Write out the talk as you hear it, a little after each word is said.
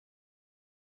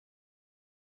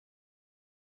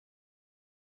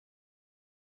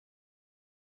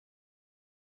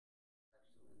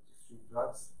to treat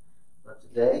drugs. But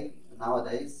today,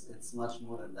 nowadays, it's much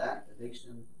more than that.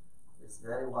 Addiction is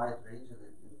very wide range and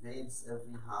it invades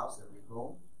every house, every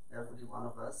home. Every one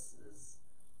of us is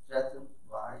threatened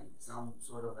by some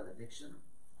sort of an addiction.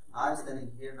 I'm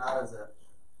standing here not as a,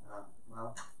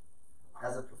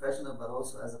 as a professional, but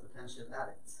also as a potential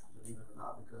addict, believe it or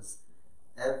not, because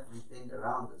everything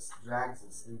around us drags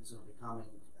us into becoming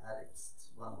addicts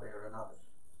one way or another.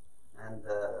 And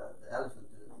the elephant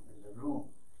in the room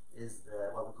is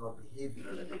what we call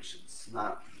behavioral addictions,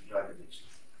 not drug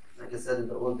addictions. Like I said, in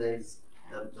the old days,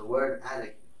 the word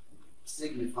addict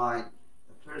signified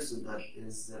a person that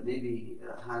is maybe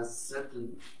has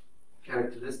certain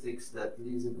characteristics that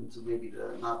leads him into maybe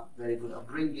the not very good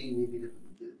upbringing, maybe the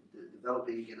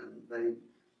developing in a very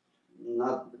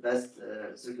not the best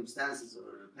circumstances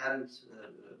or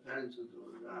parenthood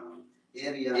or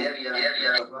area.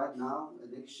 But right now,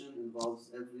 addiction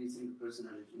involves every single person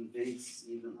and it invades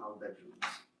even our bedrooms.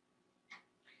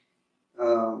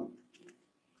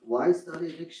 Why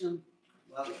study addiction?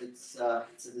 Well, it's a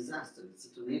disaster. It's a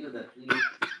tornado that really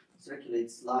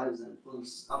circulates lives and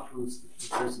uproots the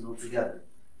person altogether.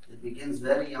 It begins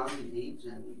very young in age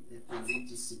and it can lead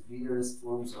to severest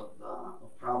forms of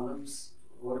problems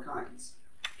of all kinds.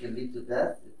 It can lead to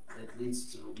death. It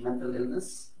leads to mental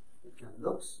illness. It can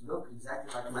look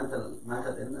exactly like mental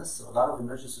illness. So a lot of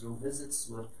emergency room visits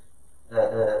would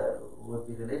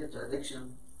be related to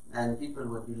addiction, and people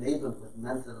would be labeled with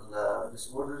mental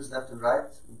disorders left and right,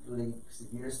 including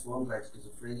severest forms like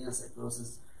schizophrenia,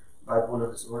 psychosis,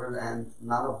 bipolar disorder, and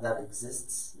none of that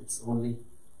exists. It's only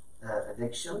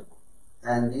addiction,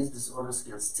 and these disorders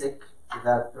can stick to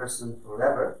that person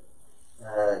forever,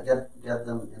 get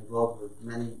them involved with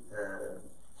many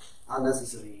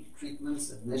unnecessary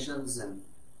treatments, admissions, and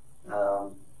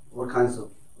all kinds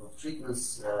of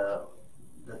treatments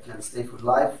that can stay for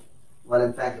life, while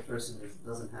in fact the person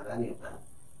doesn't have any of that.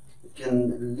 It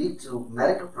can lead to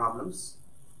medical problems.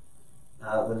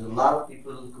 There's a lot of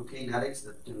people, cocaine addicts,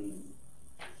 that can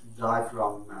die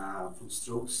from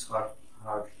strokes, heart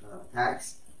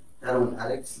attacks. Heroin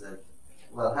addicts that,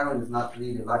 well, heroin is not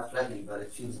really life-threatening, but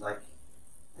it feels like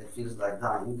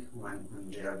dying when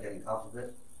they are getting out of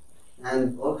it.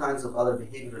 And all kinds of other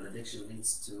behavioral addiction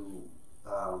leads to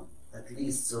at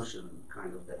least social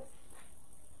kind of death,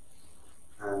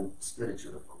 and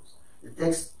spiritual, of course. It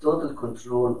takes total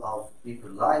control of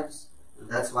people's lives, and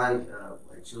that's why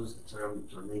I chose the term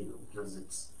tornado, because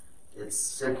it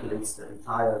circulates the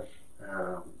entire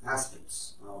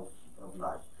aspects of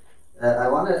life. I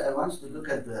want you to look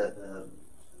at the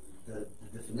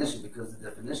definition, because the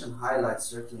definition highlights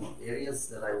certain areas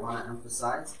that I want to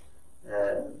emphasize.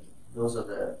 Those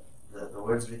are the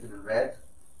words written in red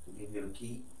to give you a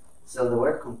key. So the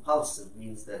word compulsive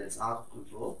means that it's out of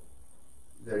control.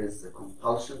 There is a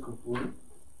compulsion component.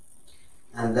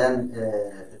 And then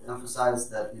it emphasizes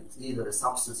that it's either a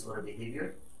substance or a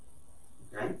behavior.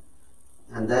 Okay?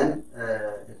 And then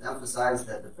it emphasizes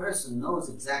that the person knows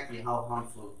exactly how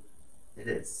harmful it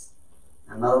is.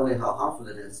 And not only how harmful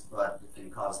it is, but it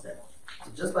can cause death.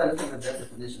 So just by looking at that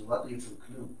definition, what do you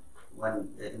conclude when,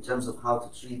 in terms of how to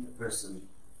treat a person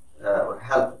or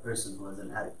help a person who is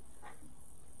an addict?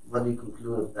 What do you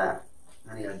conclude of that?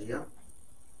 Any idea?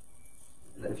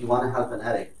 If you want to help an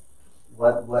addict,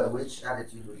 which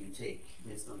attitude would you take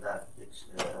based on that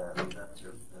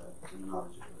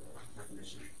terminology or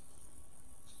definition?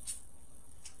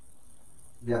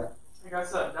 Yeah. I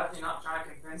guess definitely not trying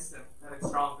to convince them that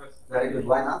it's wrong. Very good.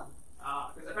 Why not?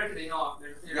 Because apparently they know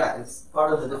there's. Yeah, it's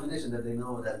part of the definition that they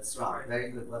know that it's wrong. Right.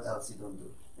 Very good. What else you don't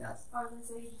do? Yes. I was going to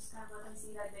say, you just kind of let them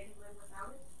see that they can live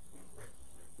without it.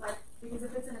 Like, because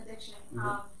if it's an addiction,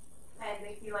 and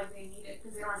they feel like they need it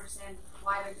because they don't understand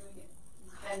why they're doing it,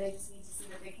 then they just need to see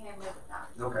that they can live without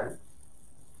it. Okay.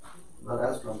 What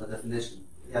else from the definition?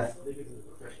 Yes. Give it to the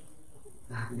professional.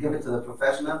 Give it to the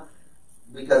professional,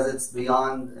 because it's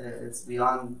beyond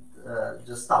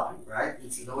just stopping, right?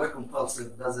 The word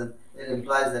compulsive it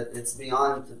implies that it's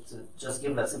beyond to just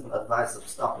give that simple advice of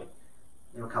stopping.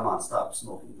 Come on, stop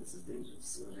smoking, this is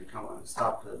dangerous. Or come on,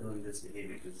 stop doing this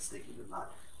behavior because it's taking your life.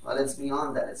 Well, it's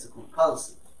beyond that, it's a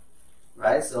compulsive,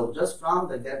 right? So just from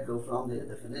the get-go, from the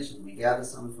definition, we gather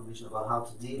some information about how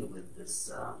to deal with this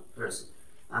person.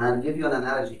 And I'll give you an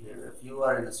analogy here. If you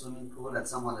are in a swimming pool and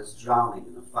someone is drowning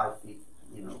in a 5 feet,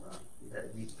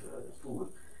 deep pool,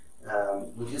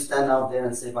 would you stand out there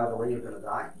and say, by the way, you're going to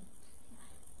die?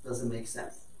 Doesn't make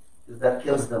sense. Because that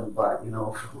kills them by,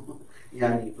 from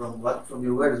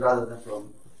your words rather than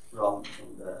from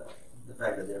the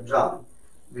fact that they're drowning.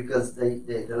 Because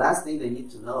the last thing they need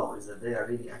to know is that they are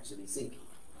really actually sinking.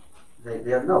 They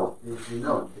know they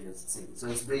are sinning. So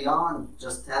it's beyond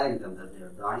just telling them that they are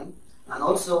dying. And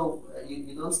also,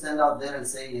 you don't stand out there and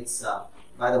say it's,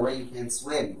 by the way, you can't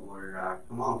swim, or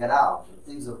come on, get out, or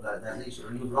things of that nature,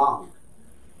 or you're wrong,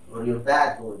 or you're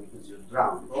bad boy because you're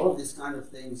drowned. All these kind of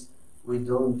things we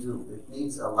don't do. It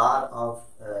needs a lot of,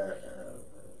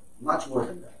 much more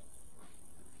than that.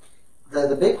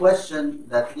 The big question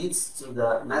that leads to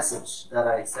the message that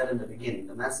I said in the beginning,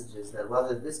 the message is that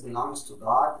whether this belongs to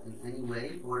God in any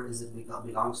way, or is it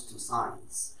belongs to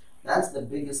science. That's the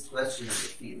biggest question of the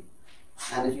field.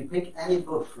 And if you pick any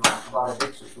book about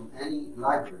addiction from any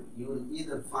library, you will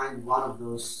either find one of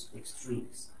those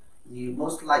extremes. You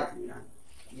most likely,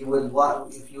 you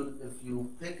will. If you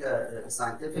pick a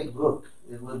scientific book,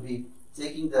 it will be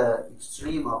taking the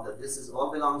extreme of that. This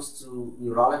all belongs to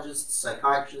neurologists,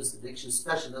 psychiatrists, addiction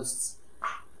specialists,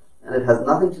 and it has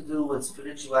nothing to do with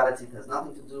spirituality. It has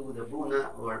nothing to do with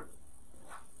Abuna or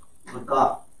with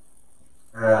God.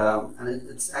 And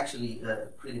it's actually a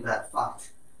pretty bad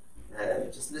fact.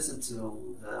 Just listen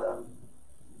to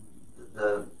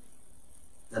the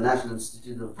National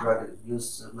Institute of Drug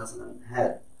Abuse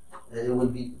head. It will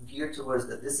be geared towards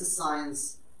that this is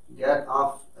science. Get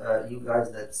off, you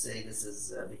guys that say this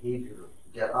is behavioral.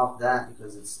 Get off that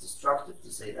because it's destructive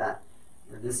to say that.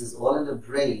 And this is all in the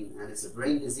brain, and it's a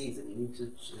brain disease, and you need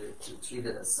to treat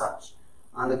it as such.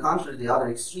 On the contrary, the other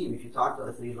extreme, if you talk to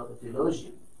a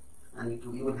theologian, and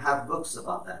you would have books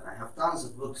about that. I have tons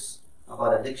of books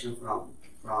about addiction from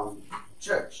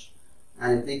church,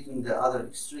 and taking the other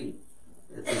extreme.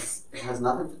 It has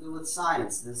nothing to do with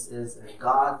science. This is a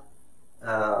God,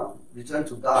 return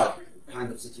to God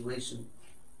kind of situation.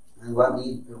 And what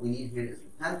we need here is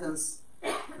repentance.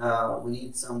 We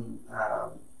need some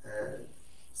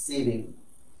saving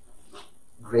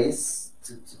grace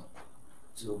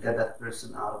to get that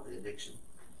person out of the addiction.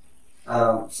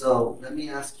 So let me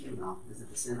ask you now, is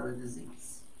it a sin or a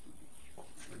disease?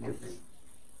 What do you think?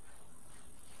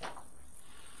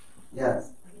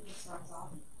 Yes. I think it starts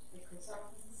off, it could start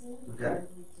off as a sin. Okay.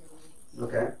 And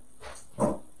Okay.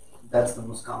 That's the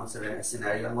most common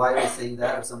scenario. And why are you saying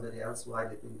that, or somebody else? Why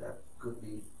do you think that could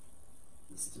be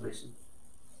the situation?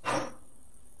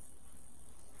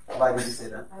 Why did you say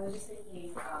that? I was just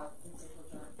thinking of physical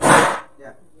drugs.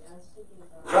 Yeah. I was thinking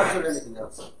about Drugs or anything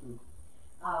else?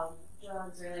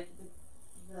 drugs or like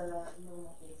the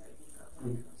normal things that we think of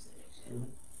when it comes to addiction.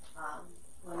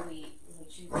 When we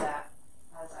choose that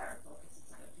as our focus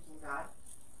instead of choosing God,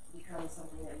 it becomes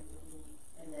something that we need,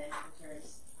 and then it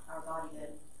turns our body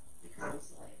then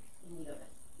becomes like in need of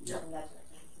it. Yeah. And that's what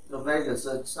I So very good.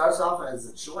 So it starts off as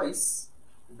a choice,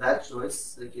 that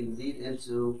choice that can lead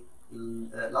into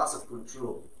loss of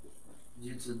control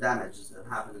due to damages that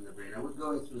happen in the brain. I will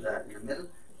go through that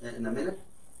in a minute,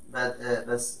 but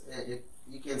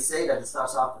you can say that it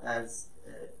starts off as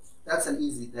that's the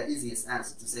easiest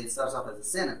answer to say. It starts off as a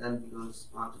sin and then goes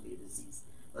on to be a disease.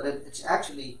 But it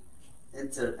actually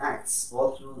interacts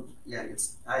all through. Yeah,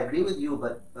 I agree with you,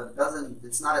 but it doesn't.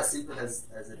 It's not as simple as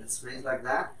it's phrased like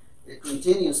that. It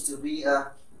continues to be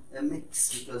a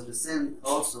mix, because the sin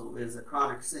also is a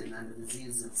chronic sin, and the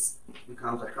disease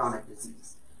becomes a chronic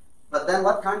disease. But then,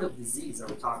 what kind of disease are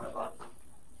we talking about?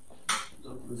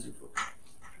 Don't lose your focus.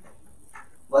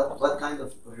 What kind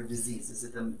of disease? Is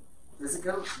it a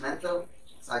physical, mental,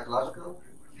 psychological,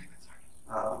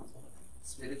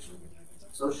 spiritual,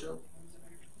 social?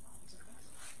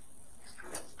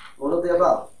 All of the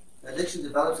above. Addiction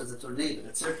develops as a tornado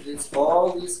that circulates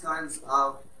all these kinds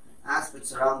of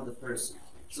aspects around the person.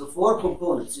 So 4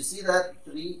 components. You see that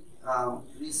three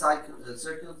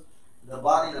circles: the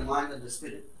body, the mind, and the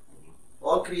spirit.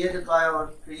 All created by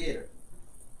our Creator.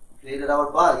 Created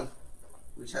our body,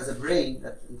 which has a brain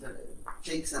that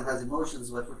thinks and has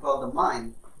emotions, what we call the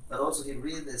mind, but also He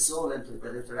breathed His soul into it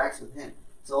that interacts with Him.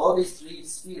 So all these 3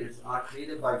 spheres are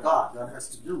created by God. God has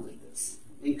to do with this,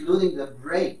 including the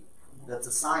brain. That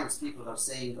the science people are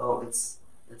saying, oh, it's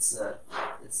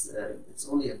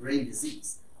only a brain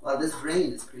disease. Well, this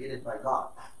brain is created by God.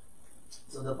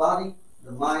 So the body,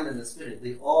 the mind, and the spirit,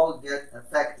 they all get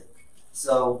affected.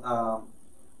 So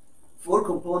 4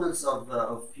 components of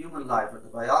human life are the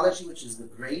biology, which is the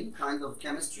brain, kind of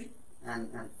chemistry and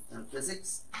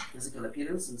physics, physical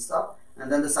appearance and stuff. And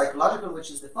then the psychological,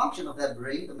 which is the function of that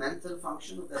brain, the mental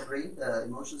function of that brain, the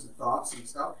emotions and thoughts and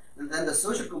stuff. And then the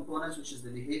social components, which is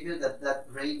the behavior that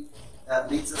brain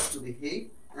leads us to behave.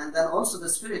 And then also the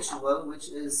spiritual, which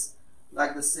is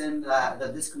like the sin,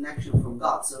 the disconnection from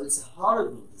God. So it's a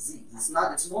horrible disease.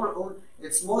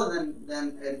 It's more than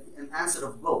an answer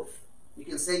of both. You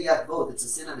can say both. It's a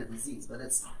sin and a disease, but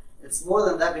it's more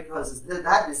than that, because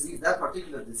that disease, that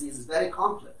particular disease, is very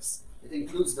complex. It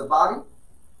includes the body,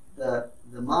 the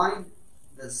mind,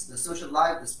 the social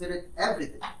life, the spirit,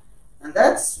 everything. And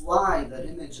that's why that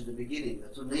image at the beginning, the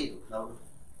tornado. Now,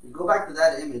 you go back to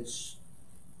that image.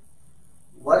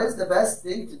 What is the best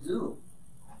thing to do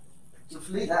to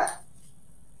flee that?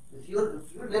 If you're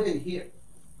living here,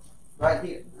 right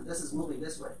here, and this is moving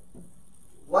this way,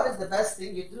 what is the best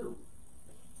thing you do?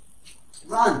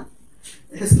 Run.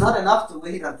 It's not enough to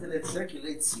wait until it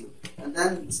circulates you and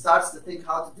then starts to think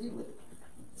how to deal with it.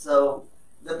 So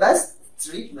the best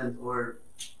treatment, or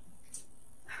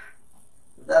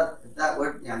if that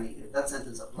word, if that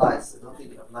sentence applies, I don't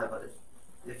think it applies, but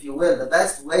if you will, the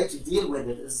best way to deal with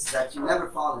it is that you never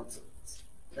fall into it.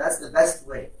 That's the best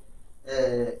way.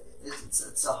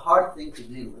 It's a hard thing to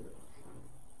deal with.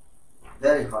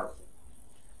 Very hard thing.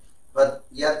 But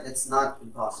yet it's not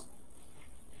impossible.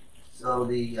 So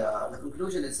the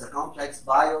conclusion is a complex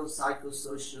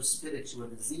bio-psychosocial spiritual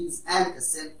disease and a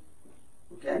sin.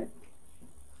 Okay?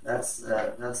 That's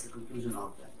the conclusion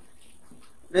of that.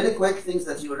 Really quick things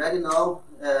that you already know.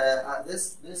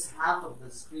 This half of the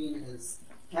screen is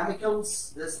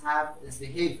chemicals. This half is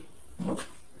behavior.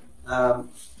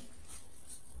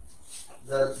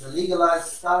 The legalized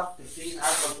stuff, caffeine,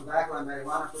 alcohol, tobacco, and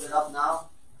marijuana, put it up now.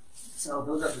 So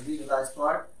those are the legalized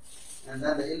part. And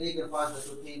then the illegal part, the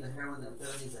cocaine, the heroin, the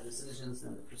amphetamines, the hallucinogens,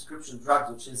 and the prescription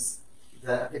drugs, which is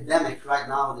the epidemic right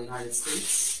now in the United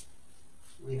States.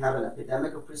 We have an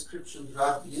epidemic of prescription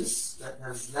drug use that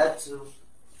has led to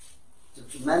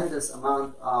tremendous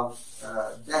amount of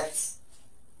deaths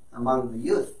among the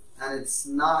youth, and it's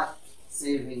not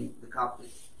saving the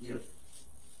Coptic youth.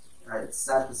 Right? It's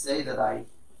sad to say that I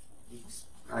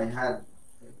had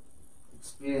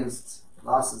experienced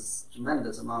losses,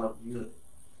 tremendous amount of youth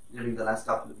during the last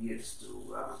couple of years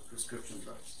to prescription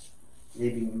drugs,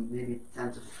 maybe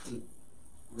 10 to 15,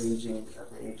 ranging at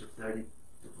the age of 30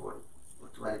 to 40 or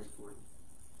 20 to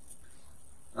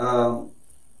 40.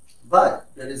 But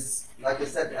there is, like I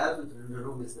said, the elephant in the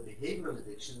room is the behavioral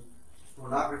addiction.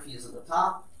 Pornography is at the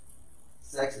top,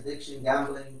 sex addiction,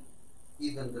 gambling,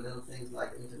 even the little things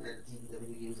like the internet, the TV, the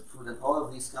video games, the food, and all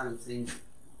of these kind of things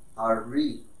are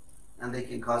real, and they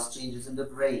can cause changes in the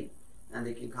brain, and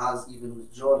they can cause even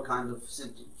withdrawal kind of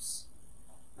symptoms.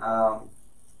 I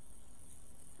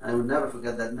would never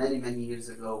forget that many years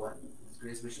ago when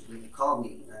Grace Bishop Lee called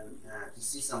me to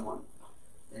see someone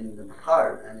in the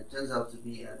car, and it turns out to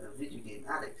be a video game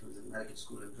addict who was in medical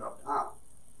school and dropped out.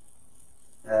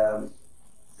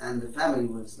 And the family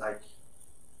was like,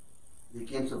 they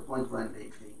came to a point when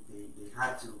they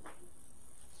had to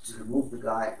remove the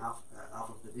guy off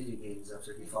of the video games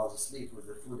after he falls asleep with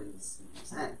the food in his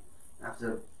hand.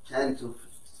 After 10 to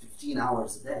 15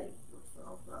 hours a day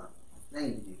of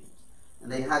playing video games.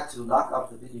 And they had to lock up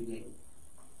the video game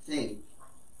thing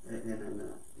in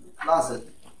a closet.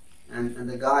 And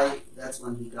the guy, that's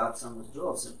when he got some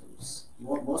withdrawal symptoms,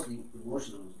 mostly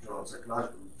emotional withdrawal,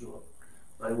 psychological withdrawal.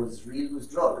 But it was real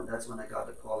withdrawal, and that's when I got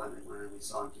the call and when we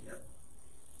saw him together.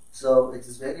 So it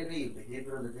is very real,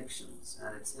 behavioral addictions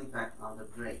and its impact on the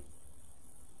brain.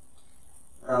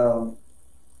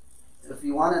 If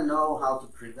you want to know how to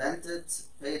prevent it,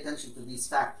 pay attention to these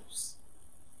factors.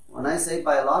 When I say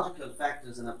biological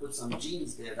factors and I put some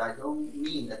genes there, I don't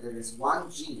mean that there is one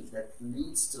gene that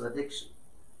leads to addiction.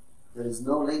 There is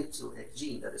no link to a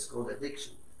gene that is called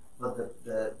addiction. But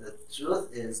the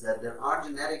truth is that there are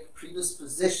genetic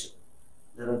predisposition.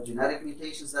 There are genetic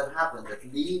mutations that happen that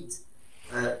lead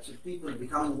to people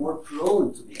becoming more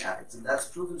prone to be addicts. And that's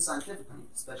proven scientifically,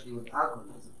 especially with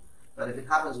alcoholism. But if it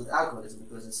happens with alcoholism,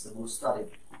 because it's the most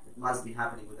studied, it must be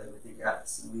happening with everything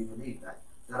else. And we believe that.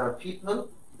 There are people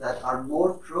that are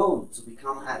more prone to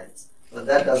become addicts. But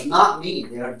that does not mean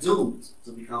they are doomed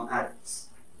to become addicts.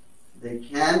 They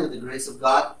can, with the grace of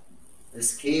God,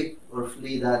 escape or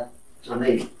flee that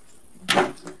tornado.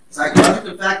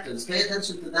 Psychological factors. Pay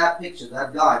attention to that picture,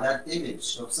 that guy, that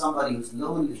image of somebody who's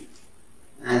lonely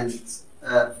and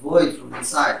void from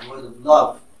inside, void of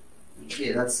love.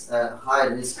 Okay, that's a high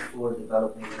risk for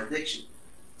developing an addiction.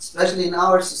 Especially in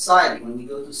our society, when we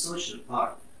go to social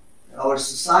part. Our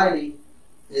society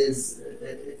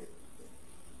the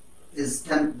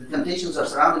temptations are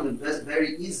surrounded with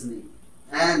very easily.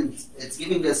 And it's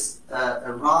giving us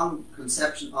a wrong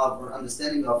conception of or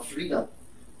understanding of freedom.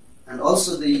 And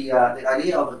also the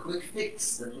idea of a quick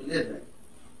fix that we live in.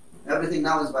 Everything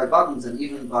now is by buttons and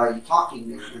even by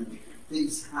talking, and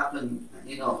things happen,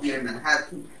 here in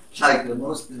Manhattan, like the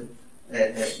most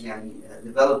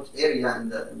developed area in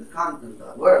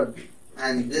the world.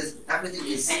 And everything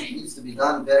needs to be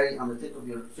done very on the tip of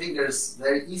your fingers,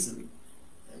 very easily.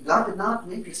 God did not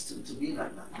make us to be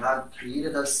like that. God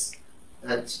created us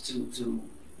to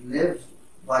live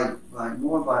by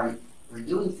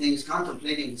doing things,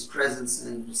 contemplating His presence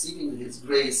and receiving His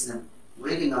grace and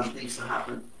waiting on things to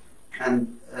happen.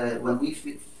 And when we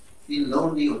feel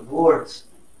lonely or bored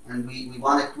and we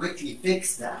want to quickly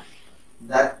fix that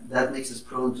makes us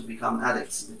prone to become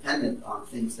addicts, dependent on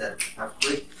things that have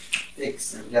quick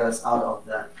fix and get us out of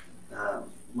that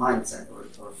mindset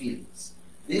or feelings.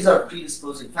 These are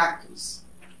predisposing factors.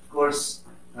 Of course,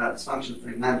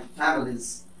 dysfunctional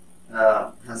families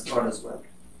has part as well.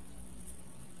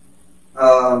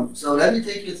 So let me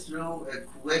take you through a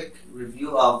quick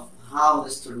review of how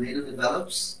this tornado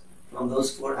develops from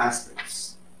those four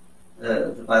aspects.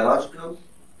 The biological,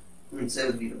 say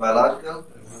with me, the biological,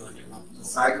 the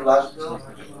psychological,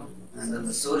 and then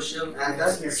the social, and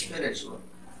then the spiritual.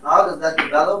 How does that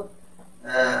develop?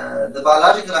 The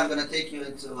biological, I'm going to take you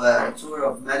into a tour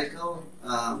of medical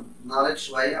knowledge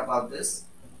way about this.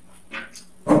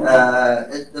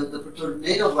 The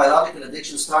tornado of biological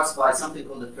addiction starts by something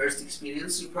called the first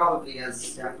experience. You probably,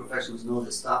 as young professionals, know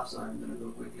this stuff, so I'm going to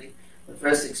go quickly. The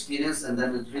first experience, and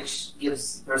then it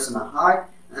gives the person a high,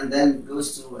 and then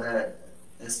goes to a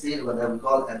state of what we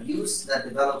call abuse that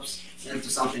develops into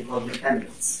something called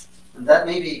dependence. And that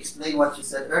maybe explain what you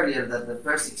said earlier, that the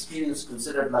first experience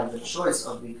considered like the choice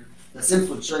of the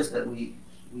sinful choice that we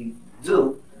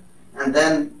do, and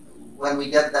then when we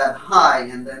get that high,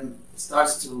 and then it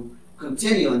starts to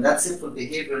continue in that sinful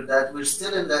behavior, that we're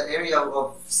still in the area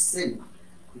of sin,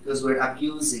 because we're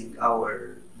abusing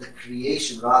the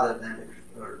creation rather than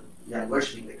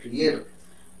worshiping the Creator.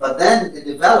 But then it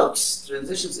develops,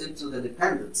 transitions into the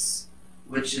dependence,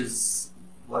 which is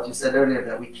what you said earlier,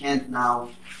 that we can't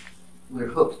now, we're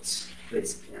hooked,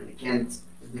 basically, and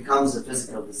it becomes a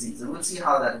physical disease. And we'll see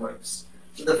how that works.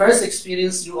 So the first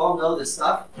experience, you all know this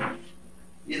stuff,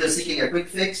 either seeking a quick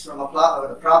fix from a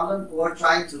problem or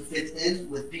trying to fit in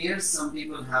with peers. Some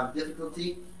people have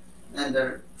difficulty in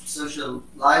their social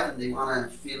life and they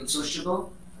want to feel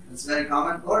sociable. It's very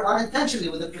common. Or unintentionally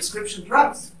with the prescription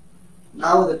drugs.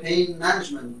 Now with the pain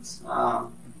management,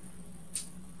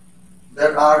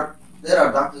 there are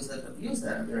doctors that abuse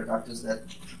that. There are doctors that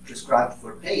prescribe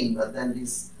for pain, but then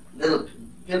these little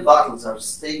pill bottles are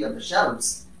staying on the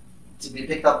shelves to be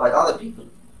picked up by other people.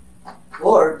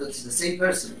 Or it's the same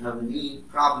person who have a knee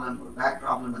problem or back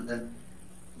problem and then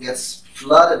gets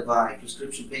flooded by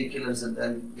prescription painkillers and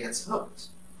then gets hooked.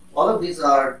 All of these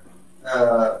are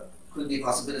could be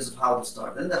possibilities of how to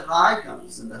start. Then the high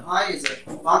comes, and the high is a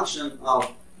function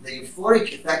of the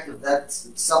euphoric effect of that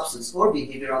substance or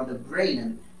behavior on the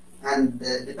brain, and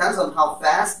depends on how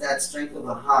fast that strength of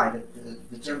a high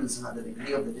that determines the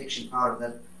degree of addiction power of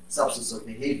that substance or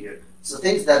behavior. So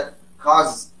things that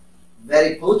cause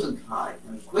very potent high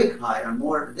and quick high are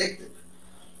more addictive.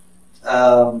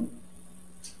 And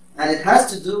it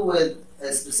has to do with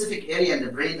a specific area in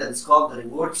the brain that is called the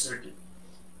reward circuit.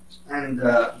 And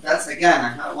that's,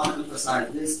 again, I want to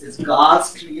emphasize, this is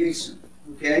God's creation.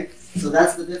 Okay? So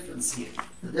that's the difference here.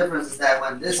 The difference is that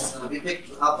when this is going to be picked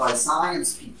up by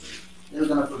science people, they're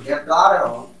going to forget God at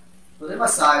all, put him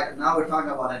aside, and now we're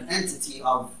talking about an entity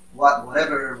of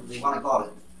whatever they want to call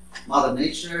it. Mother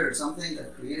Nature or something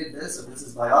that created this, or this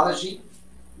is biology,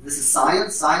 this is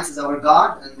science, science is our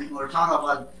God, and we're talking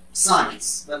about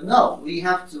science. But no, we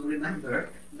have to remember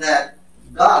that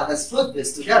God has put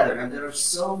this together, and there are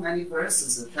so many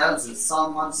verses that tells us.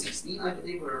 Psalm 116, I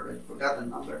believe, or I forgot the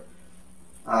number.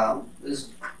 There's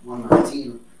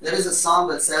 119. There is a psalm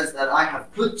that says that I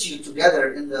have put you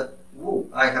together in the womb.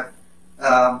 I have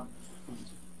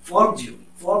formed you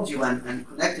and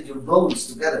connected your bones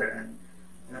together and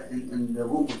in the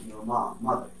womb of your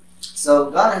mother.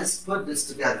 So God has put this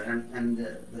together, and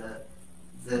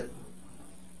the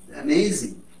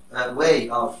amazing way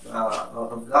of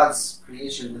God's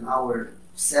creation in our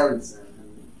cells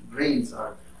and brains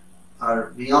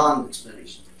are beyond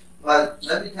explanation. But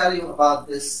let me tell you about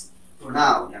this for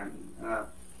now.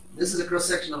 This is a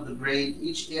cross-section of the brain.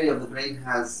 Each area of the brain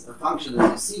has a function,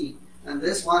 as you see, and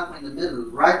this one in the middle,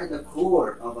 right in the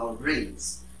core of our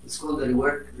brains, is called the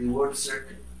reward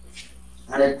circuit.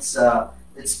 And it's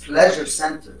pleasure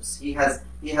centers. He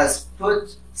has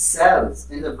put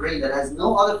cells in the brain that has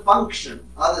no other function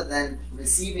other than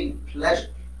receiving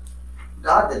pleasure.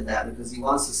 God did that because He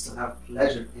wants us to have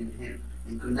pleasure in Him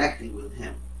and connecting with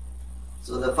Him.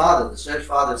 So the church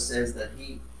father says that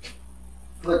He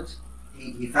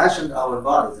fashioned our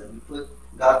bodies, and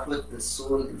God put the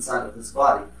soul inside of this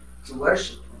body to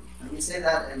worship Him. And we say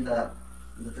that in the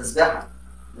Tasbihah.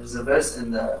 There's a verse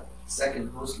in the second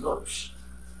Host Lopsh,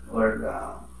 or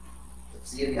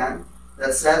Tafsir,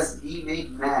 that says He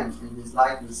made man in His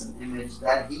likeness and image,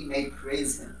 that He may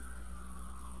praise Him.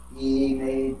 He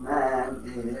made man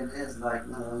in his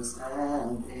likeness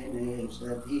and image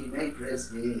that he may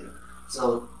praise him.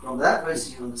 So from that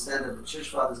verse you understand that the church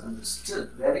fathers understood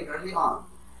very early on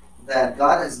that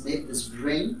God has made this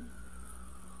brain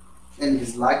in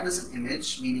his likeness and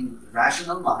image, meaning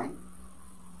rational mind,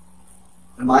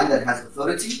 a mind that has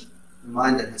authority, a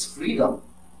mind that has freedom,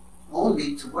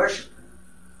 only to worship him.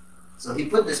 So he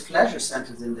put this pleasure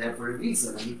centers in there for a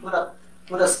reason, and he put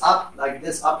us up like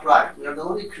this, upright. We are the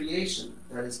only creation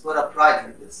that is put upright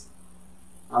like this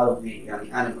out of the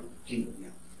animal kingdom.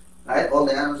 Right? All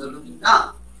the animals are looking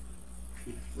down.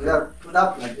 We are put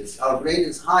up like this. Our brain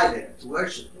is high there to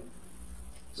worship him.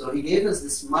 So he gave us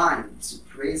this mind to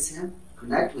praise him,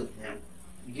 connect with him.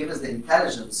 He gave us the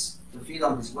intelligence to feed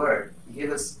on his word. He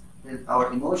gave us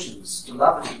our emotions to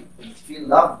love him and to feel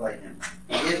loved by him.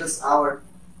 He gave us our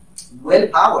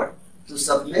willpower to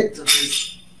submit to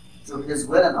his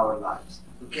will in our lives.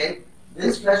 Okay?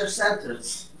 These pleasure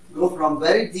centers go from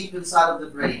very deep inside of the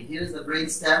brain. Here's the brain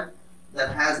stem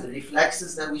that has the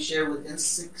reflexes that we share with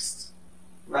insects,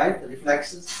 right? The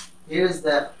reflexes. Here's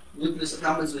the nucleus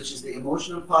accumbens, which is the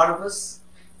emotional part of us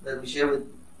that we share with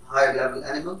higher level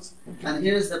animals. And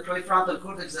here's the prefrontal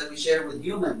cortex that we share with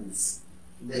humans.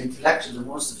 The intellectual, the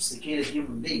more sophisticated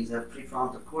human beings have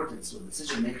prefrontal cortex for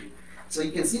decision making. So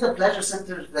you can see the pleasure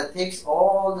center that takes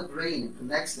all the brain and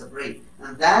connects the brain.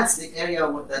 And that's the area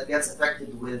that gets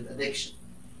affected with addiction.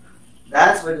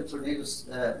 That's where the tornadoes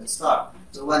start.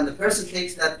 So when the person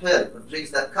takes that pill or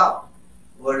drinks that cup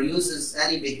or uses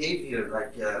any behavior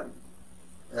like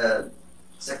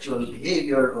sexual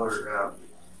behavior or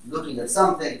looking at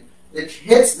something, it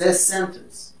hits these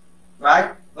centers,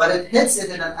 right? But it hits it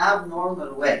in an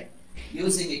abnormal way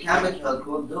using a chemical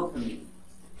called dopamine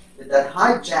that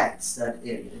hijacks that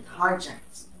area. It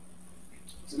hijacks.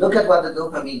 So look at what the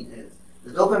dopamine is.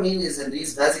 The dopamine is in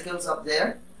these vesicles up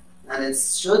there, and it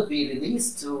should be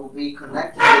released to be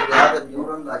connected with the other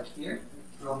neuron, like here,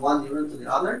 from one neuron to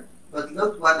the other. But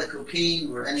look what the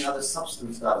cocaine or any other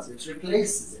substance does. It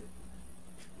replaces it.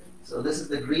 So this is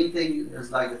the green thing, it's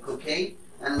like the cocaine,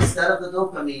 and instead of the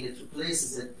dopamine, it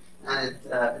replaces it, and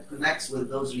it connects with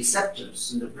those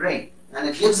receptors in the brain, and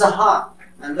it gives a high.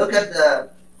 And look at the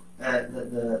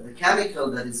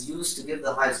chemical that is used to give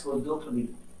the high. It's called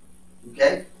dopamine.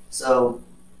 Okay, so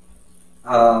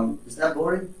is that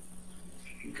boring?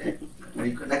 Okay, are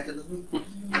you connected with me?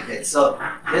 Okay, so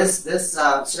this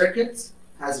circuit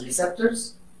has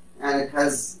receptors, and it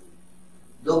has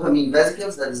dopamine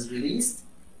vesicles that is released.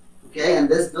 Okay, and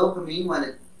this dopamine,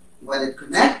 when it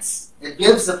connects, it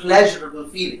gives a pleasurable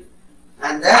feeling,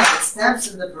 and then it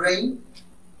stamps in the brain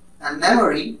and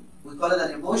memory. We call it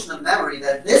an emotional memory,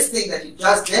 that this thing that you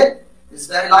just did is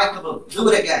very likable. Do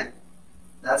it again.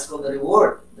 That's called the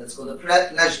reward. That's called the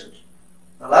pleasure.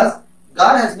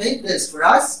 God has made this for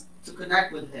us to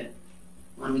connect with Him.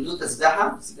 When we do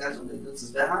tasbihah, see guys, when they do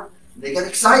tasbihah, they get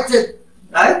excited,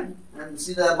 right? And you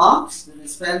see the monks, they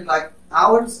spend like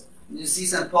hours. You see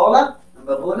St. Paula and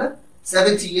Babola,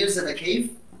 70 years in a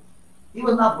cave. He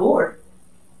was not bored.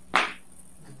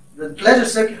 The pleasure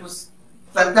circuit was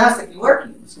fantastically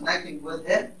working. It was connecting with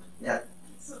Him. Yeah.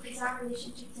 So is our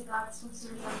relationship to God supposed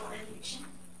to resemble addiction?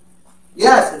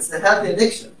 Yes, it's the healthy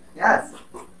addiction. Yes.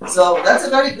 So that's a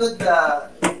very good.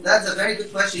 That's a very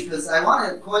good question, because I want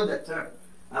to coin that term.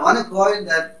 I want to coin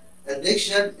that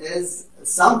addiction is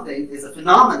something, is a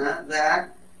phenomena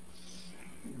that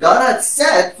God had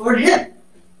set for Him.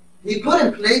 He put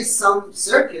in place some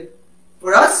circuit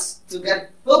for us to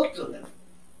get hooked to Him.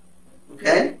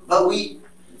 Okay, but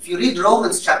if you read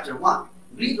Romans chapter 1,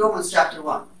 read Romans chapter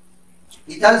 1.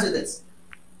 He tells you this.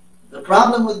 The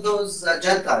problem with those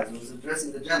Gentiles, he was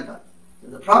addressing the Gentiles.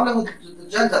 The problem with the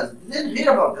Gentiles, they didn't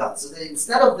hear about God. So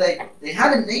they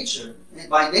had in nature,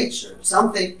 by nature,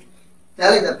 something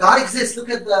telling them God exists. Look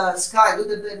at the sky, look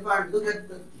at the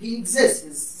environment, He exists.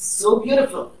 He's so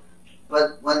beautiful.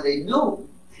 But when they knew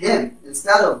Him,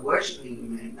 instead of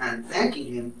worshiping Him and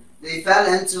thanking Him, they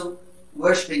fell into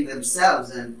worshiping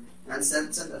themselves. And St.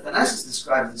 Athanasius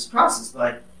describes this process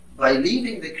by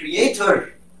leaving the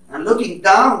Creator and looking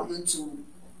down into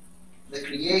the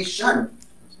creation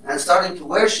and starting to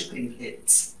worshiping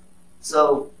it.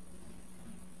 So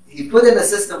he put in a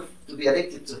system to be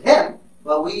addicted to Him,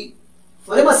 but we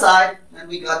put Him aside and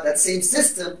we got that same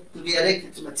system to be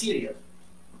addicted to material.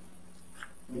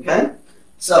 Okay?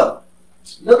 So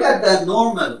look at the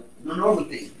normal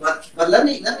thing. But let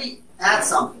me add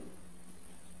something.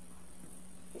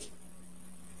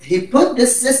 He put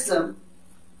this system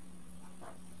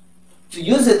to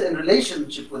use it in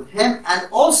relationship with Him, and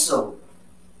also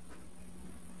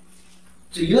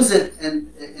to use it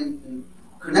in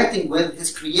connecting with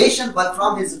his creation, but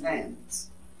from his hands.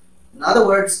 In other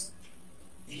words,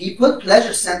 he put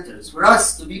pleasure centers for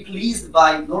us to be pleased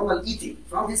by normal eating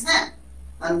from his hand,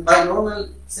 and by normal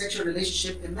sexual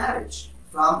relationship in marriage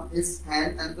from his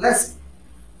hand and blessing,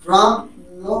 from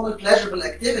normal pleasurable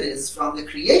activities from the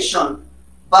creation,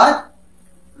 but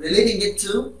relating it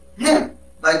to him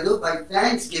by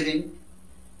thanksgiving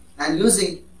and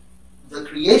using the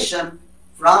creation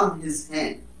from his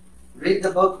hand. Read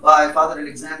the book by Father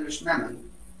Alexander Schmemann,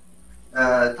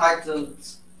 titled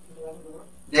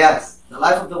Yes, The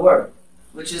Life of the Word,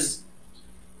 which is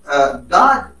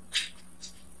God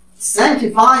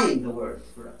sanctifying the Word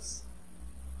for us,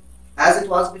 as it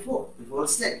was before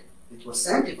sin. It was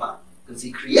sanctified, because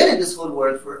he created this whole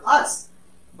world for us,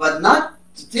 but not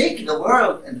to take the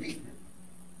world and leave him.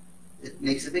 It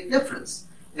makes a big difference.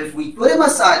 If we put him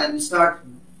aside and we start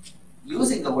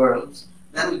using the world,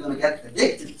 then we're going to get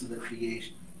addicted to the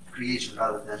creation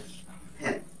rather than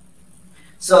him.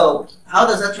 So, how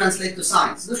does that translate to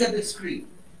science? Look at the screen.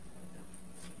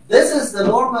 This is the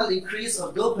normal increase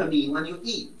of dopamine when you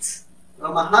eat,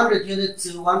 from 100 units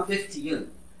to 150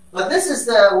 units. But this is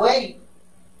the way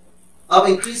of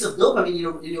increase of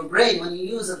dopamine in your brain when you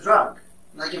use a drug,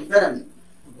 like amphetamine.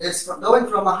 It's going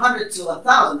from 100 to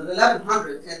 1,000 to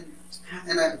 1,100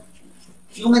 in a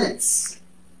few minutes.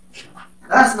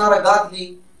 That's not a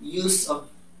godly use of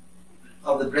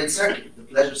the brain circuit, the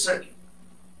pleasure circuit.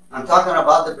 I'm talking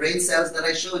about the brain cells that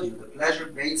I showed you, the pleasure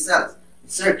brain cells, the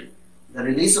circuit. The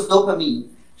release of dopamine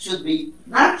should be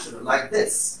natural, like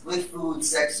this, with food,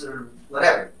 sex, or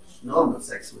whatever, normal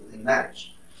sex within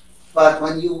marriage. But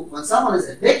when someone is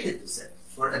addicted to sex,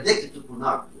 or addicted to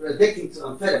pornography, or addicted to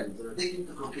amphetamines, or addicted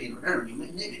to cocaine, or whatever you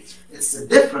name it, it's a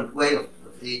different way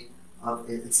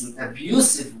it's an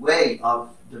abusive way of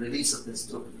the release of this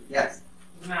dopamine. Yes?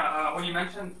 Yeah, when you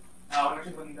mentioned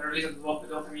when the release of the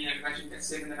dopamine and you mentioned it gets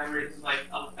saved in the memory, it's like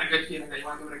a good feeling that you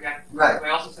want to do it again. Right. But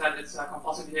I also said it's a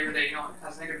compulsive behavior that, it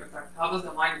has a negative effect. How does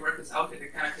the mind work this out?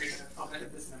 It kind of creates a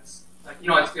cognitive dissonance. Like,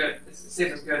 it's good, it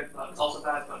saves us good, but it's also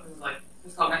bad, but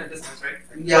this cognitive dissonance, right?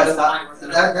 Like, yes,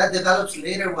 that develops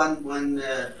later when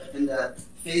in the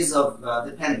phase of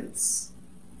dependence.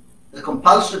 The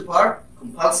compulsion part,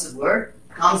 compulsive word,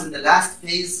 comes in the last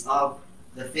phase of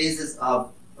the phases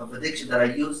of addiction that I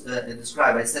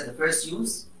described. I said the first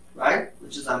use, right,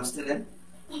 which is I'm still in,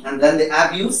 and then the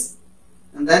abuse,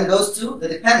 and then goes to the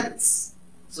dependence.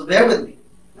 So bear with me,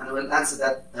 and we'll answer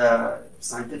that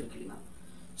scientifically now.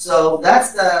 So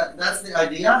that's the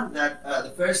idea that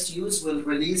the first use will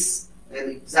release an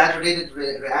exaggerated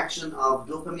reaction of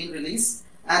dopamine release,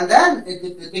 and then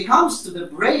it becomes to the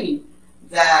brain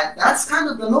that's kind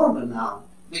of the normal now,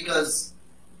 because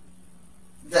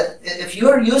if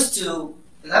you're used to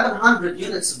 1,100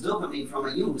 units of dopamine from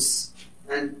a use,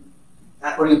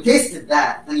 or you tasted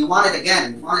that and you want it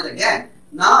again,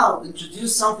 now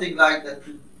introduce something like that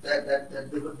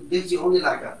gives you only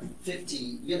like a 50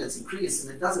 units increase,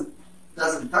 and it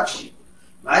doesn't touch you,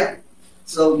 right?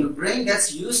 So your brain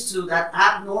gets used to that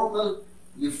abnormal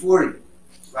euphoria,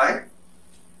 right?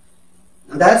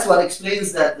 And that's what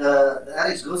explains that the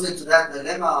addict goes into that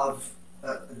dilemma of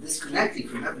disconnecting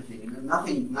from everything, and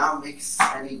nothing now makes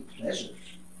any pleasure.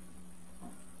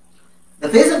 The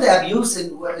phase of the abuse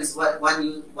is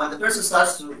when the person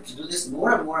starts to do this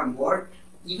more and more and more,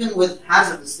 even with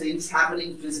hazardous things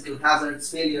happening, physical hazards,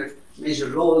 failure, major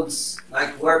roles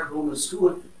like work, home, or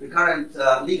school, recurrent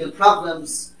legal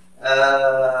problems,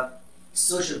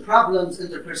 social problems,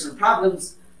 interpersonal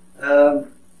problems,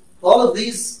 all of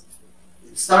these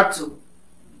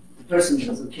the person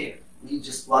doesn't care. He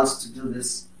just wants to do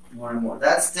this more and more.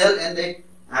 That's still in the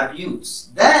abuse.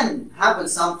 Then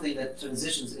happens something that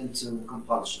transitions into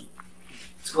compulsion.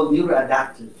 It's called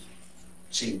neuroadaptive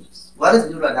changes. What is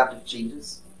neuroadaptive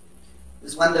changes?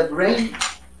 It's when the brain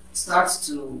starts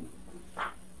to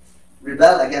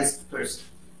rebel against the person.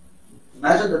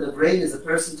 Imagine that the brain is a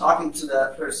person talking to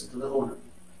the person, to the owner.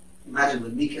 Imagine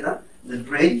with me, Kira, the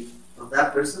brain of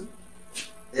that person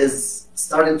is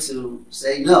starting to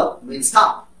say, no,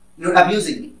 stop. You're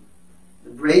abusing me. The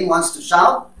brain wants to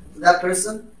shout to that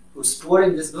person who's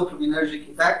pouring this dopaminergic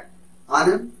effect on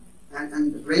him,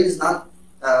 and the brain is not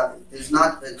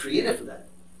created for that.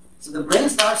 So the brain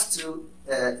starts to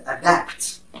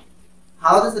adapt.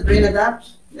 How does the brain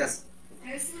adapt? Yes?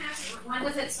 I was going to ask, when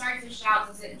does it start to shout?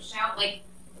 Does it shout like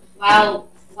while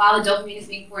the dopamine is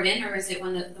being poured in, or is it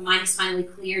when the mind is finally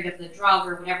cleared of the drug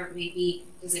or whatever it may be,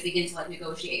 does it begin to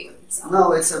negotiate with itself?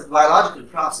 No, it's a biological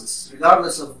process,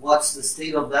 regardless of what's the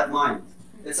state of that mind.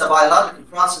 It's a biological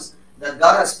process that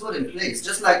God has put in place,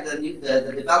 just like the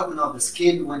development of the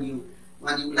skin when you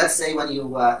when you, let's say when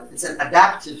you, it's an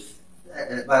adaptive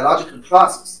biological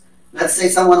process. Let's say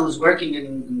someone who's working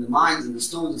in the mines and the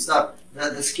stones and stuff,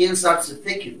 the skin starts to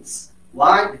thicken.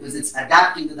 Why? Because it's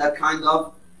adapting to that kind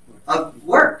of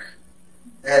work.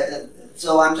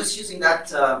 So I'm just using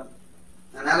that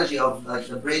analogy of like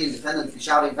the brain independently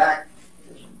shouting back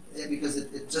because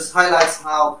it just highlights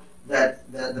how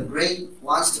that the brain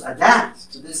wants to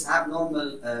adapt to this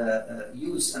abnormal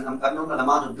use and abnormal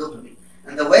amount of dopamine.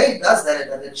 And the way it does that is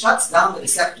that it shuts down the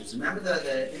receptors. Remember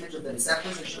the image of the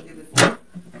receptors I showed you before?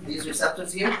 These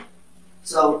receptors here?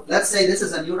 So let's say this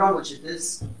is a neuron, which it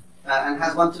is, and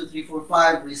has 1, 2, 3, 4,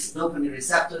 5 dopamine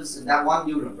receptors in that one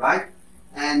neuron, right?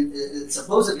 And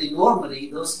supposedly, normally,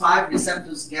 those 5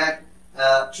 receptors get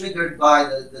triggered by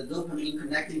the dopamine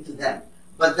connecting to them.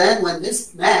 But then when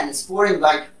this man is pouring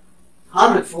like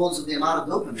 100-folds of the amount of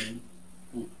dopamine,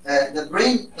 the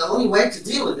brain, the only way to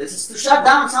deal with this is to shut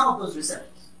down some of those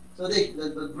receptors. So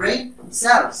the brain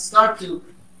cells start to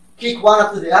kick one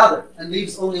up to the other and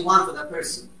leaves only one for that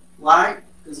person. Why?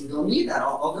 Because you don't need that,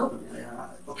 all dopamine.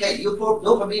 Okay, you pour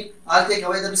dopamine, I'll take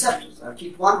away the receptors. I'll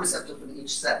keep one receptor from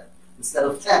each cell instead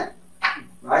of 10,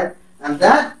 right? And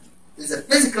that is a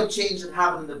physical change that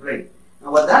happens in the brain.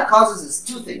 And what that causes is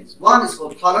 2 things. One is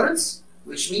called tolerance,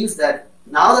 which means that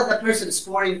now that the person is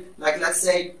pouring, like let's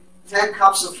say, 10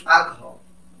 cups of alcohol,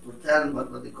 or 10,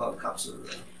 what they call cups or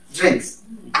drinks,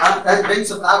 10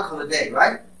 drinks of alcohol a day,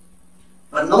 right?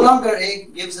 But no longer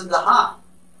it gives them the high.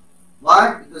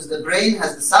 Why? Because the brain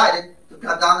has decided to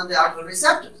cut down on the alcohol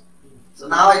receptors. So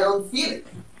now I don't feel it.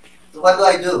 So what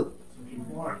do?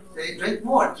 More. They drink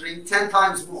more, drink 10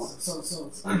 times more. So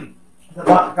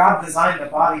God designed the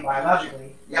body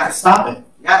biologically to stop it.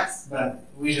 Yes. But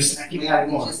we just keep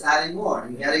adding more. We're just adding more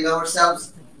and getting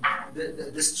ourselves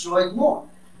destroyed more.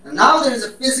 And now there is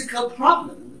a physical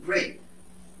problem in the brain.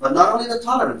 But not only the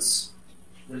tolerance,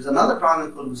 there's another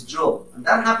problem called withdrawal. And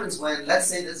that happens when, let's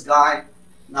say this guy,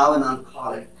 now an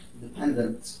alcohol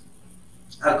dependence,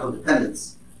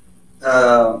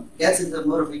 gets into a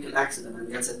motor vehicle accident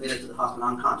and gets admitted to the hospital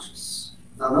unconscious.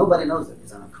 Now nobody knows that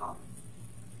he's an alcoholic,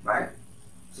 right?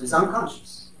 So he's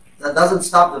unconscious. That doesn't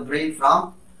stop the brain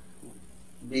from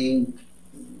being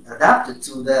adapted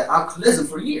to the alcoholism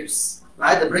for years,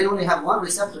 right? The brain only has one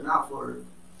receptor now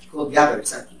called GABA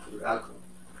receptor for alcohol.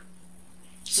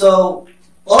 So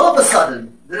all of a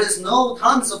sudden, there is no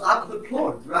tons of alcohol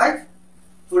poured, right?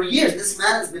 For years, this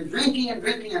man has been drinking and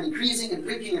drinking and increasing and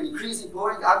drinking and increasing,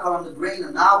 pouring alcohol on the brain,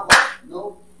 and now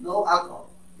no alcohol.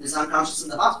 He's unconscious in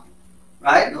the hospital,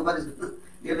 right? Nobody's going to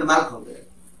give him alcohol there.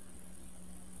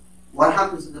 What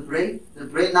happens to the brain? The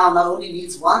brain now not only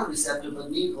needs one receptor, but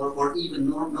or even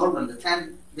normal, the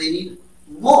 10, they need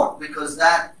more because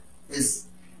that is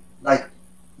like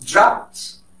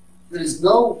drought. There is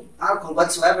no alcohol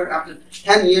whatsoever after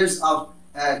 10 years of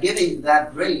giving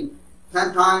that brain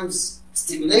 10 times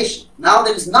stimulation. Now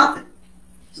there is nothing.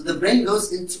 So the brain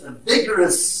goes into a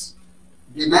vigorous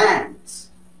demand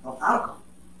of alcohol.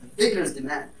 A vigorous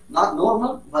demand. Not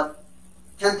normal, but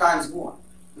 10 times more.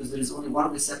 Because there is only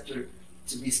one receptor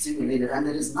to be stimulated, and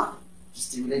there is nothing to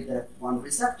stimulate that one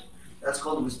receptor. That's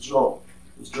called withdrawal.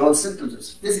 Withdrawal symptoms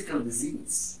is physical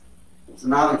disease. So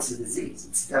now it's a disease.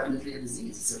 It's definitely a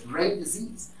disease. It's a brain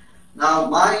disease. Now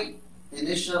my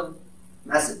initial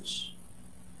message,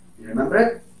 you remember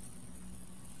it?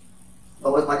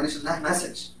 What was my initial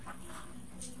message?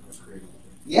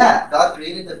 Yeah, God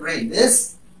created the brain.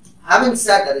 This, having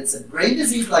said that it's a brain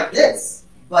disease like this,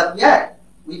 but yet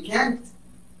we can't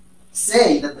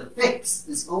say that the fix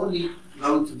is only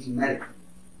going to be medical.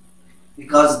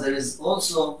 Because there is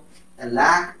also a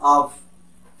lack of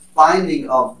finding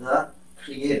of the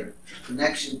Creator,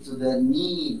 connection to the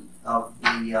need of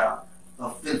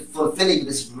fulfilling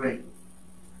this brain.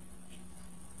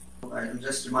 I'm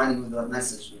just reminding you of that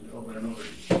message over and over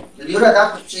again. The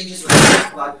neuroadaptive changes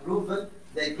were proven.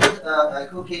 They put a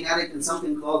cocaine addict in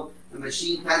something called a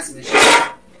fancy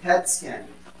machine, PET scan,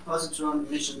 positron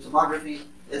emission tomography.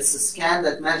 It's a scan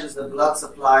that measures the blood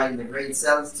supply in the brain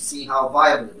cells to see how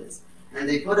viable it is. And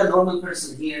they put a normal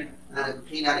person here and a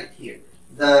cocaine addict here.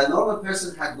 The normal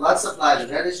person had blood supply,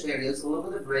 the reddish areas all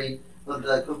over the brain, but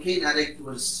the cocaine addict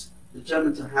was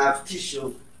determined to have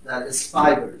tissue that is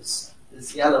fibers,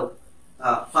 is yellow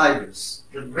fibers.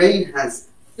 The brain has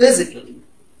physically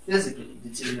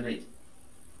deteriorated.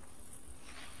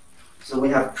 So we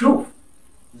have proof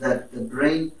that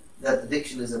that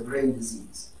addiction is a brain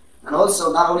disease. And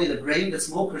also, not only the brain, the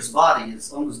smoker's body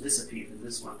is almost disappeared in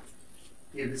this one.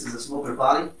 Here, this is a smoker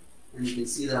body, and you can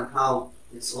see that how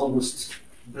it's almost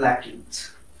blackened.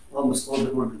 Almost all the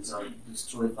organs are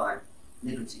destroyed by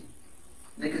nicotine.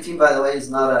 Nicotine, by the way, is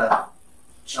not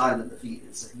child in the feed.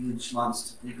 It's a huge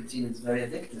monster. Nicotine is very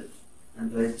addictive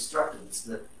and very destructive. It's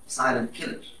the silent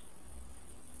killer.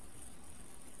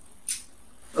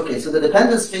 Okay, so the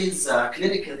dependence phase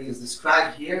clinically is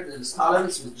described here. There is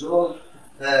tolerance, withdrawal,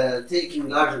 taking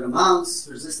larger amounts,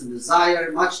 persistent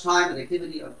desire, much time and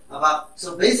activity about.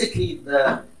 So basically,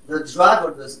 the drug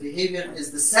or this behavior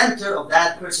is the center of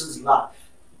that person's life.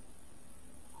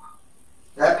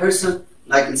 That person,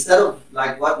 like instead of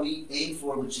like what we aim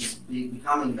for, which is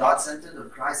becoming God-centered or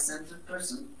Christ-centered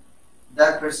person,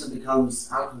 that person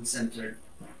becomes alcohol-centered,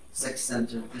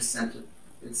 sex-centered, this-centered.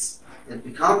 It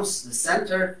becomes the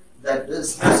center that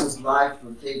this person's life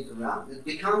rotates around. It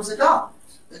becomes a God.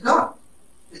 A God.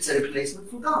 It's a replacement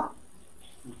for God.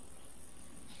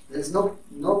 There's no,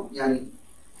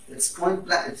 it's point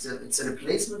blank. It's a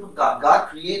replacement of God. God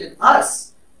created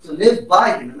us to live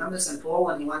by Him. Remember St. Paul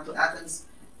when he went to Athens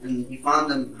and he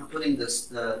found them putting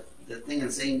the thing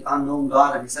and saying unknown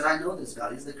God, and he said, I know this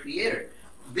God. He's the Creator.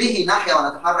 Bihi nahya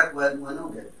wa nataharrak wa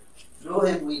nujad. Through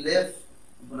Him we live.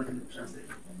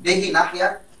 Bihi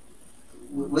nahya.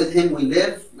 With Him we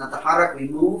live. Nataharrak we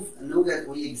move. And nujad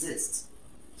we exist.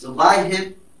 So by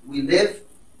Him we live,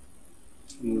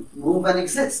 move and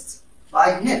exist.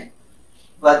 By Him.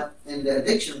 But in the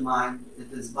addiction mind,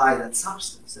 it is by that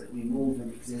substance that we move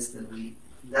and exist, and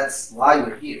that's why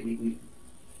we're here. We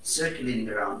circulating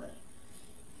around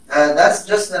that. That's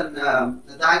just a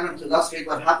diagram to illustrate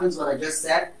what happens, what I just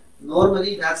said.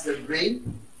 Normally, that's the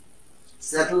brain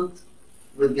settled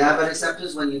with GABA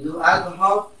receptors. When you do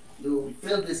alcohol, you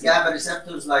fill these GABA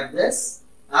receptors like this.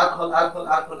 Alcohol,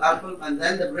 and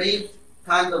then the brain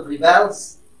kind of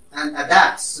rebels and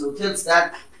adapts. So tilts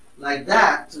that like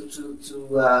that to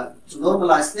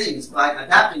normalize things by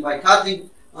adapting, by cutting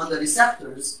on the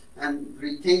receptors and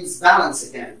retains balance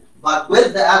again. But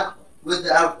with the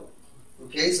alcohol.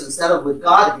 Okay, so instead of with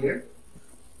God here,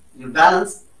 you're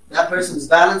balanced, that person is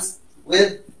balanced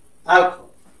with alcohol.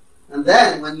 And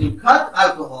then when you cut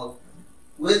alcohol,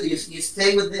 you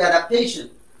stay with the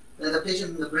adaptation. The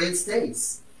adaptation in the brain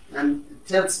stays and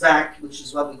tilts back, which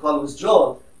is what we call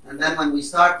withdrawal. And then when we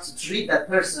start to treat that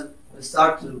person, we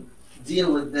start to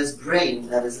deal with this brain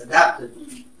that is adapted,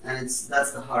 and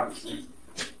that's the hardest thing.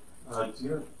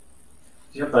 Do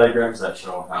you have diagrams that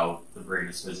show how the brain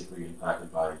is physically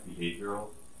impacted by behavioral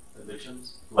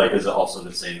addictions? Like, is it also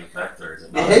the same effect, or is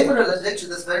it not? Behavioral addiction,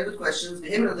 that's very good questions.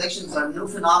 Behavioral addictions are new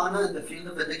phenomena in the field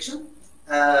of addiction.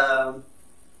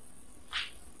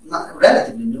 Not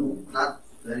relatively new, not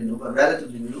very new, but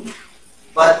relatively new.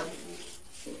 But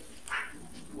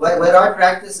where I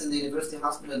practice in the University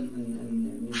Hospital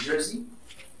in New Jersey,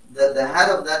 the head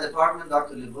of that department,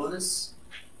 Dr. Livonis,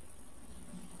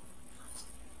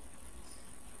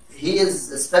 he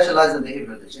is specialized in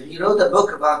behavioral addiction. He wrote a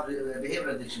book about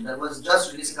behavioral addiction that was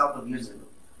just released a couple of years ago.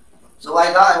 So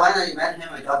when I met him,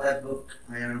 I got that book.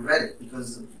 I read it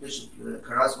because Bishop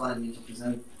Karas wanted me to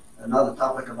present another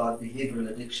topic about behavioral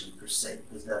addiction per se,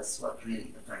 because that's what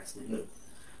really affects the youth.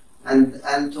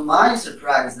 And to my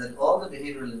surprise, that all the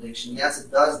behavioral addiction, yes, it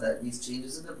does that, these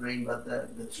changes in the brain, but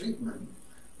the treatment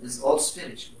is all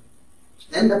spiritual.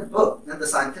 In the book, in the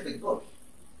scientific book,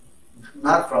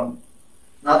 not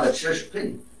the church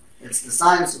opinion. It's the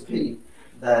science opinion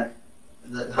that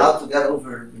how to get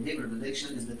over behavioral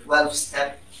addiction is the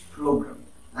 12-step program.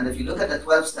 And if you look at the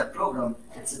 12-step program,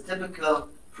 it's a typical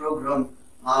program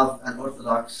of an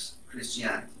Orthodox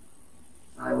Christianity.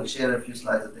 I will share a few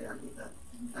slides at the end with that.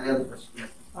 Any other questions? Yeah.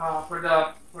 For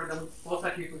the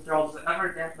post-acute withdrawal, does it ever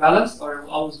get balanced, or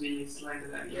will always be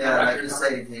slanted? And Yeah, like you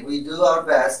say, we do our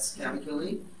best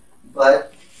chemically,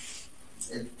 but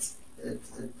it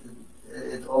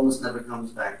almost never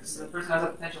comes back the So the same. person has a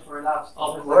potential for relapse.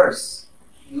 Of course,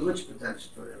 huge potential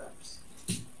for relapse.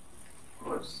 Of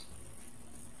course.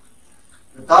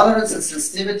 The tolerance and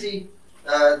sensitivity,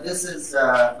 this is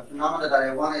a phenomenon that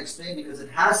I want to explain because it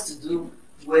has to do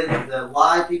with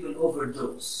why people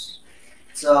overdose.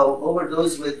 So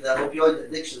overdose with opioid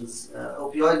addictions.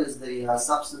 Opioid is the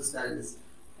substance that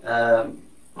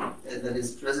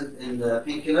is present in the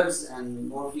painkillers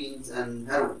and morphines and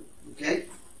heroin. Okay.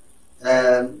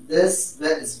 This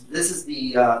is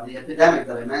the epidemic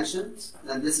that I mentioned,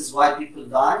 and this is why people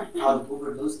die out of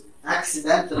overdose,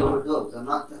 accidental overdose. I'm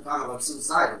not talking about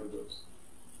suicide overdose.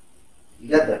 You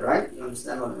get that, right? You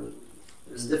understand what I mean?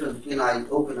 There's a difference between I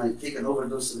take an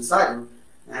overdose suicidal,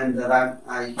 and that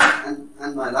I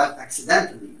end my life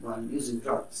accidentally while using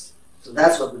drugs. So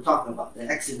that's what we're talking about, the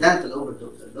accidental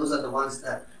overdose. Those are the ones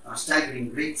that are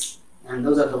staggering rates, and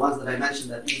those are the ones that I mentioned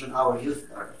that even our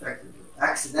youth are affected with,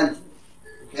 accidentally.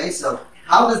 Okay, so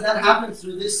how does that happen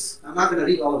through this? I'm not going to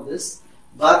read all of this,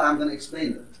 but I'm going to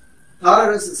explain that.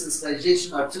 tolerance and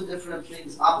sensitization are two different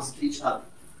things opposite each other.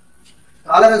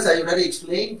 Tolerance, I already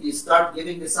explained, you start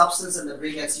giving the substance and the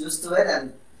brain gets used to it,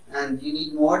 and you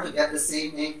need more to get the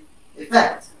same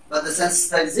effect. But the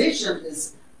sensitization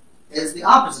is the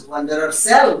opposite. When there are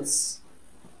cells,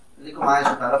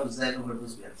 how does the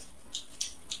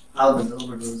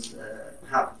overdose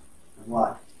happen and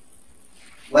why?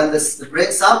 When the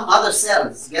brain, some other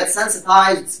cells get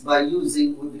sensitized by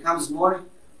using, it becomes more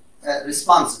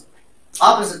responsive.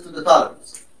 Opposite to the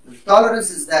tolerance. The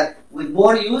tolerance is that with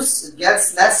more use, it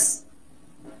gets less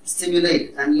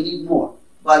stimulated and you need more.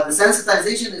 But the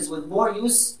sensitization is with more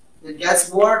use, it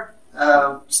gets more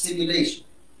stimulation.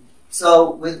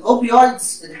 So with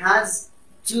opioids, it has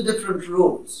two different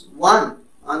roles. One,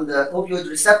 on the opioid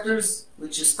receptors,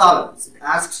 which is tolerance. It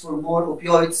asks for more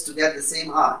opioids to get the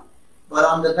same high. But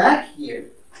on the back here,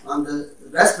 on the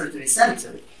respiratory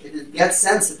center, it gets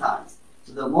sensitized.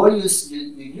 So the more you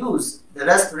use, the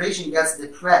respiration gets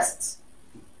depressed.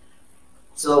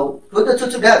 So put the two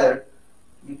together,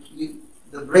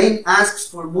 the brain asks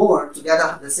for more to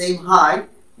get the same high,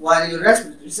 while your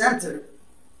respiratory center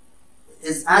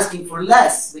is asking for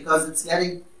less because it's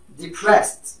getting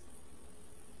depressed.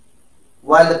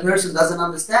 While the person doesn't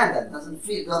understand that,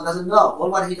 doesn't know.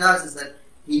 All what he does is that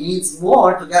he needs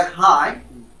more to get high,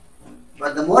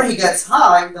 but the more he gets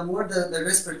high, the more the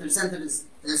respiratory center is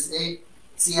a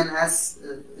CNS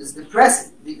is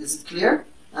depressing. Is it clear?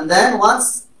 And then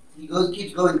once he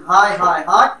keeps going high, high,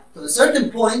 high, to a certain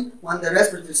point when the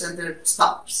respiratory center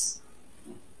stops.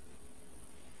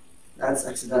 That's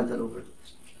accidental overdose.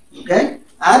 Okay?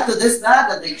 Add to this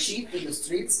that they cheat in the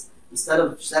streets. Instead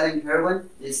of selling heroin,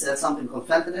 they sell something called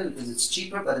fentanyl because it's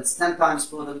cheaper, but it's 10 times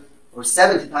potent or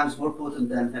 70 times more potent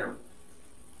than heroin.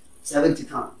 70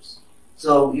 times.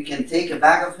 So you can take a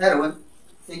bag of heroin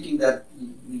thinking that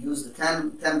you use the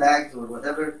 10 bags or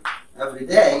whatever every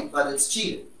day, but it's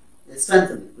cheated. It's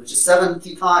fentanyl, which is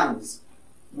 70 times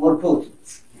more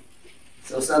potent.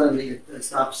 So suddenly it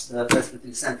stops the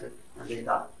respiratory center and they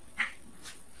die.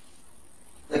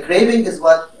 The craving is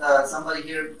what somebody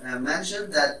here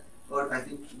mentioned, that, or I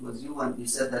think it was you when you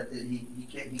said that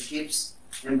he keeps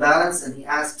imbalance and he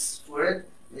asks for it.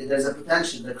 There's a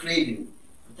potential, the craving,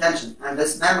 potential, and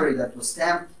this memory that was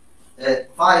stamped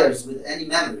fires with any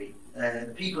memory,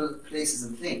 people, places,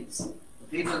 and things.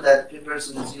 The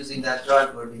person is using that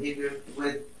drug or behavior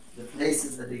with the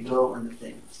places that they go and the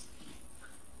things.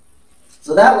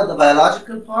 So that was the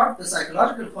biological part. The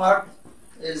psychological part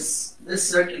is this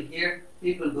circle here.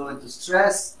 People go into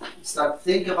stress, start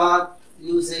think about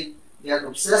using, get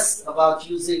obsessed about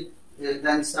using,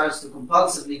 then starts to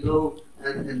compulsively go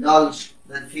and indulge,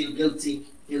 then feel guilty,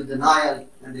 feel denial,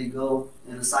 and they go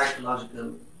in a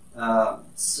psychological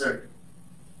circle.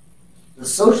 The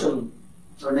social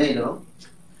tornado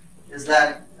is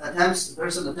that the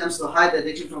person attempts to hide the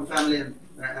addiction from family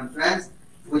and friends,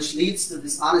 which leads to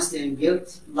dishonesty and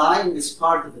guilt. Lying is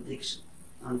part of addiction,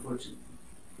 unfortunately.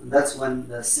 And that's when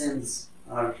the sins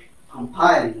are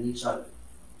compiling in each other,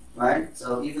 right?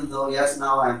 So even though, yes,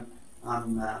 now I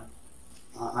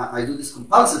do this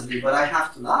compulsively, but I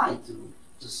have to lie to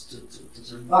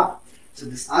survive. So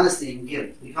dishonesty and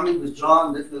guilt, becoming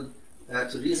withdrawn, difficult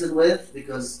to reason with,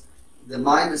 because the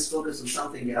mind is focused on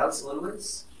something else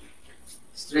always.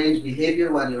 Strange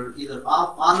behavior when you're either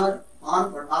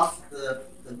on or off the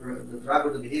drug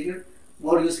or the behavior.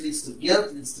 More use leads to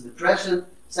guilt, leads to depression.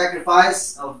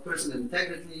 Sacrifice of personal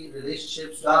integrity,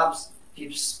 relationships, jobs,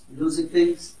 keeps losing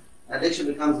things. Addiction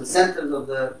becomes the center of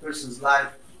the person's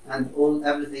life, and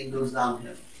everything goes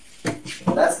downhill.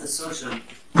 That's the social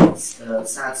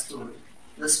sad story.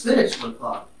 The spiritual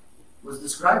part was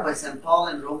described by St. Paul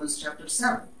in Romans chapter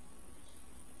 7,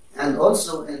 and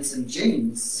also in St.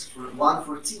 James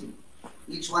 1:14.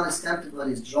 Each one is tempted when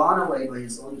he's drawn away by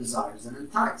his own desires and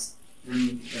enticed.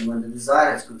 And when the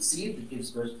desire is conceived, it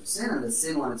gives birth to sin, and the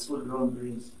sin, when it's full grown,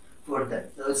 brings forth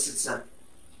death. So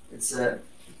it's a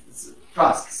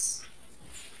process.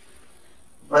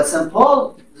 But St.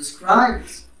 Paul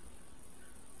describes,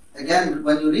 again,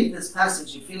 when you read this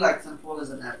passage, you feel like St. Paul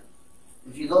is an addict.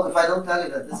 If I don't tell you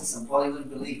that this is St. Paul, you wouldn't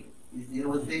believe it. You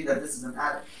would think that this is an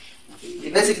addict.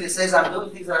 He basically says, I'm doing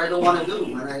things that I don't want to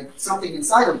do, and something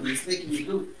inside of me is making me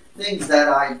do things that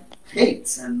I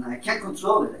hate, and I can't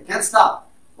control it. I can't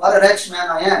stop. What a wretched man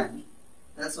I am.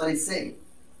 That's what he's saying.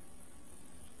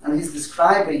 And he's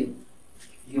describing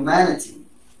humanity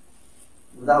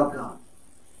without God.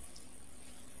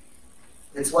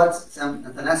 It's what St.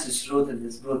 Athanasius wrote in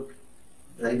his book,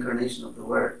 The Incarnation of the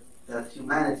Word, that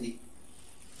humanity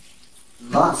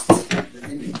lost the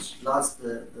image, lost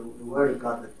the Word of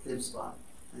God that lives by.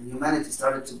 And humanity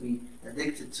started to be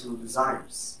addicted to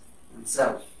desires and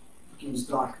self. It became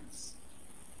darkness.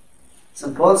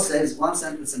 St. Paul says one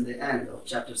sentence in the end of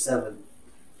chapter 7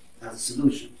 as a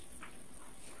solution.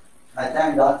 I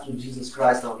thank God through Jesus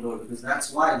Christ our Lord, because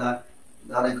that's why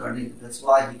God incarnated. That's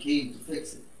why He came to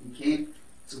fix it. He came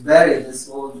to bury this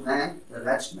old man, the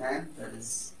wretched man that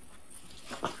is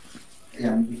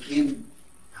became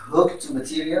hooked to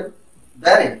material,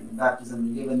 bury him in baptism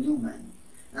and give a new man.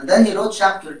 And then he wrote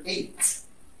chapter 8.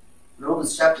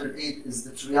 Romans chapter 8 is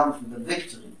the triumph, the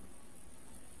victory.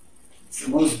 It's the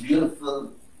most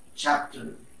beautiful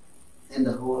chapter in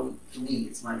the whole, to me,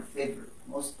 it's my favorite,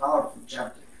 most powerful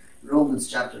chapter. Romans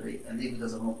chapter 8, and leave it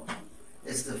as a homework.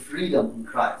 It's the freedom in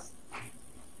Christ.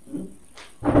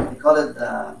 They call it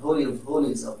the Holy of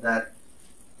Holies of the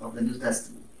New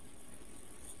Testament.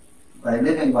 By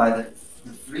living by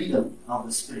the freedom of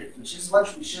the Spirit, which is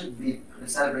what we should be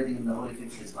celebrating in the Holy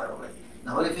 50s, by the way. In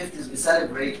the Holy 50s, we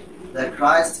celebrate that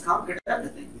Christ conquered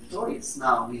everything, victorious.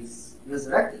 Now He's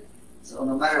resurrected. So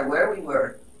no matter where we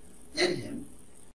were in Him,